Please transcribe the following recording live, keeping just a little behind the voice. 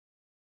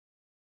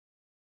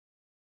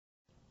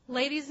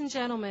Ladies and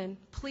gentlemen,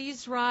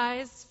 please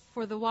rise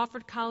for the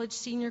Wofford College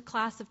Senior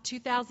Class of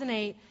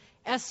 2008,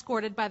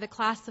 escorted by the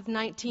Class of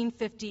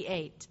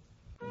 1958.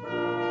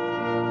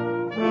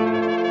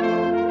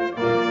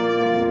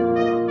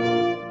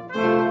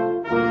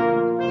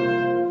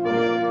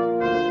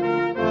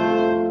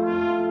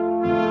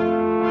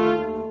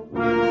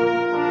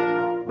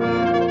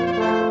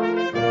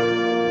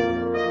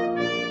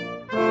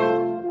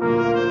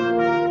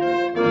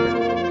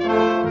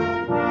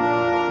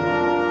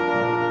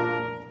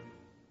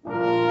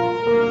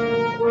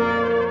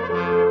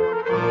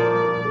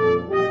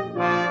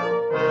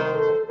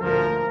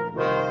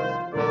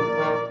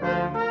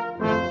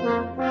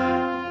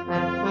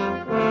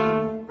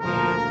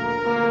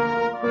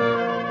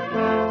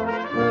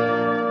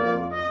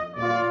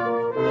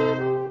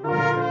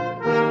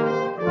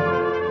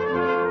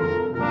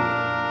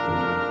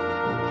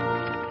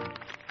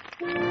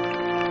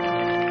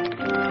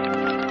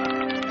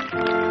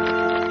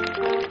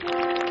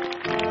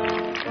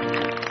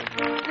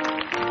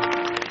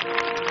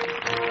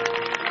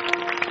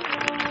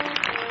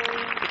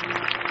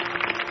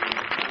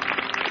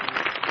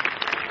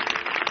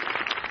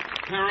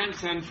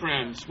 Parents and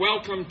friends,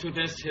 welcome to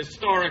this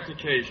historic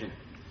occasion,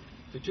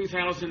 the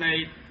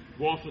 2008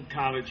 Wofford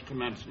College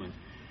commencement,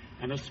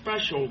 and a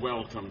special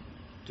welcome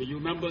to you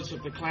members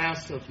of the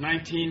class of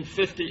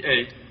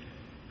 1958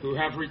 who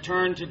have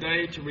returned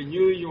today to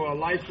renew your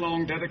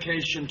lifelong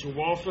dedication to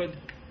Wofford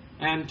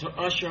and to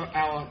usher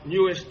our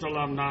newest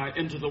alumni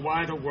into the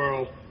wider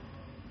world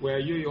where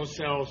you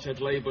yourselves had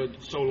labored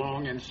so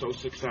long and so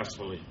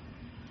successfully.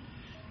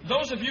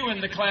 Those of you in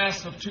the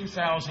class of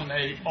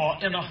 2008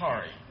 are in a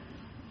hurry.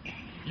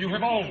 You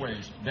have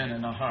always been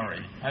in a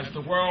hurry as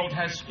the world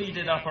has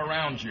speeded up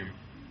around you.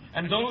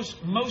 And those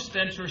most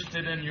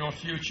interested in your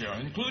future,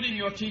 including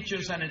your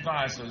teachers and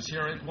advisors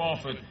here at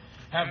Wofford,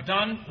 have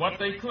done what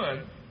they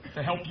could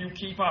to help you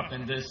keep up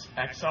in this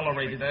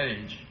accelerated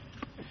age.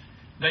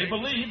 They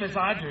believe, as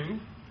I do,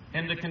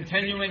 in the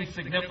continuing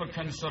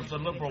significance of the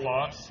liberal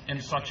arts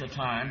in such a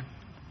time,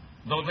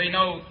 though they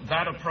know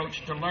that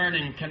approach to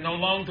learning can no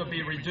longer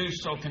be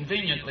reduced so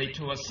conveniently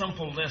to a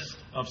simple list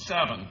of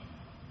 7.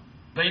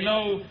 They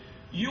know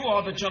you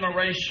are the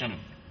generation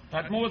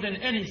that more than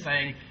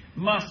anything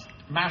must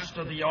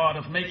master the art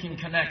of making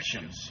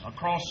connections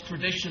across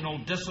traditional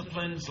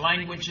disciplines,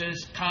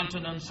 languages,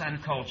 continents,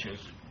 and cultures.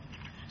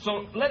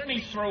 So let me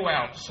throw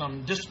out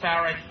some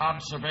disparate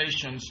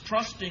observations,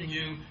 trusting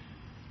you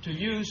to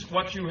use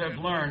what you have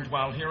learned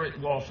while here at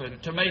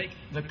Wofford to make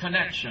the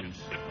connections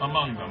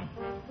among them.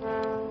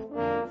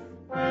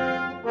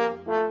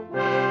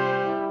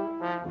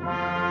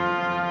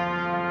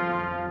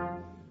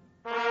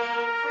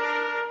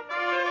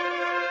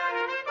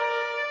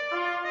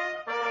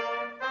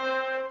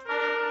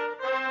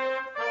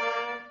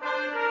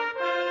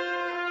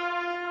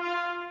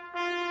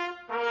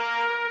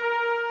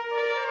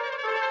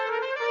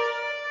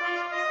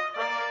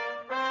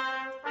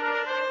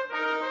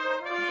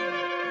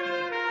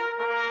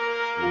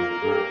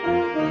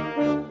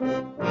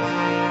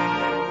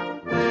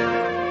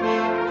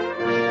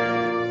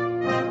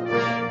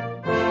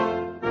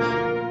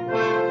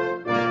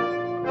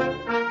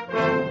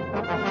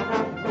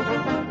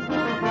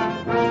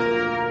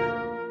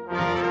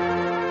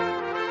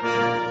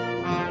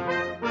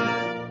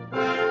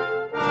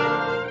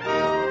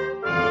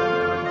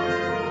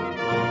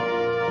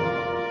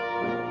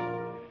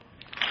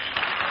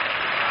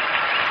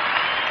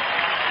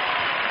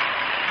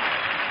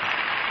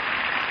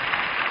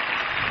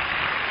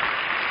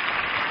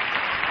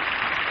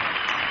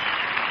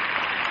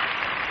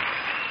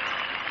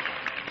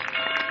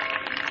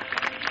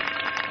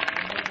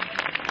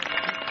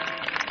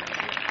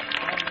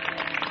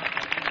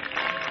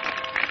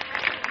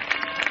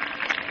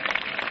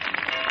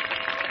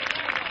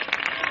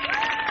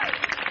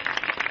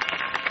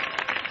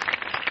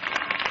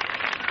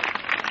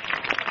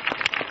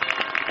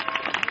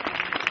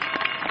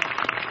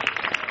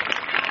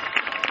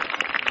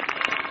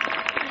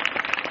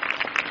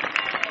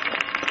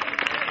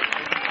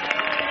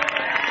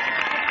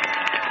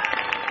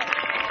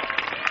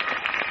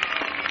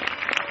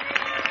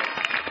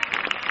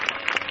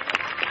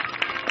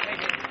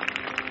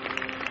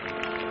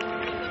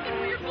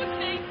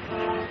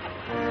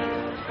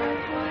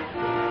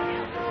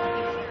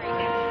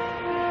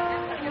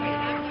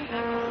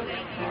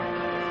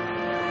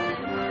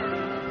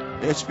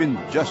 It's been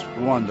just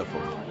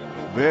wonderful,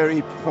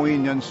 very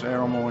poignant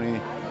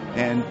ceremony,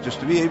 and just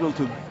to be able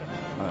to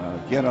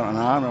get an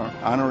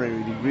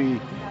honorary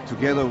degree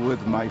together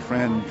with my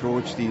friend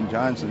George Dean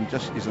Johnson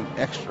just is an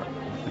extra.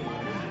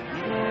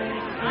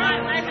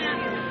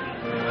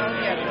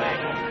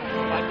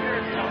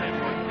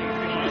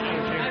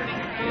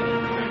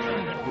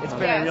 It's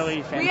been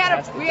really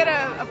fantastic. We had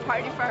a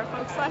party for our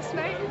folks last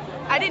night.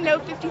 I didn't know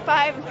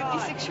 55 and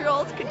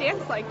 56-year-olds could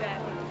dance like that.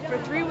 For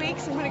 3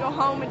 weeks, I'm going to go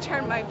home and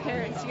turn my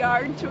parents'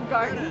 yard into a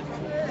garden.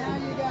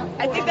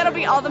 I think that'll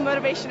be all the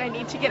motivation I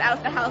need to get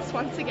out the house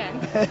once again.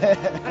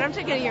 But I'm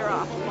taking a year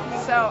off.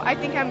 So I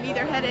think I'm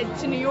either headed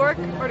to New York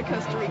or to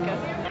Costa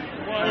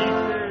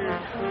Rica.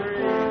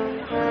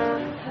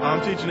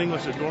 I'm teaching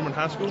English at Dorman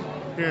High School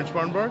here in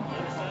Spartanburg.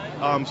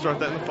 Start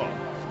that in the fall.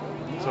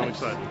 So I'm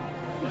excited.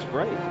 That's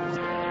great.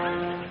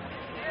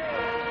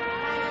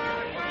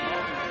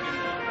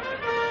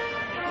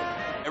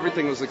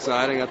 Everything was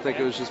exciting. I think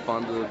it was just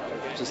fun to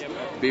just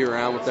be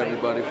around with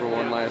everybody for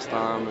one last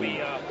time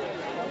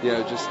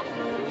and, just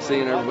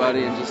seeing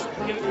everybody and just,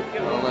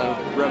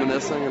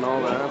 reminiscing and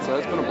all that. So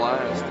it's been a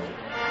blast.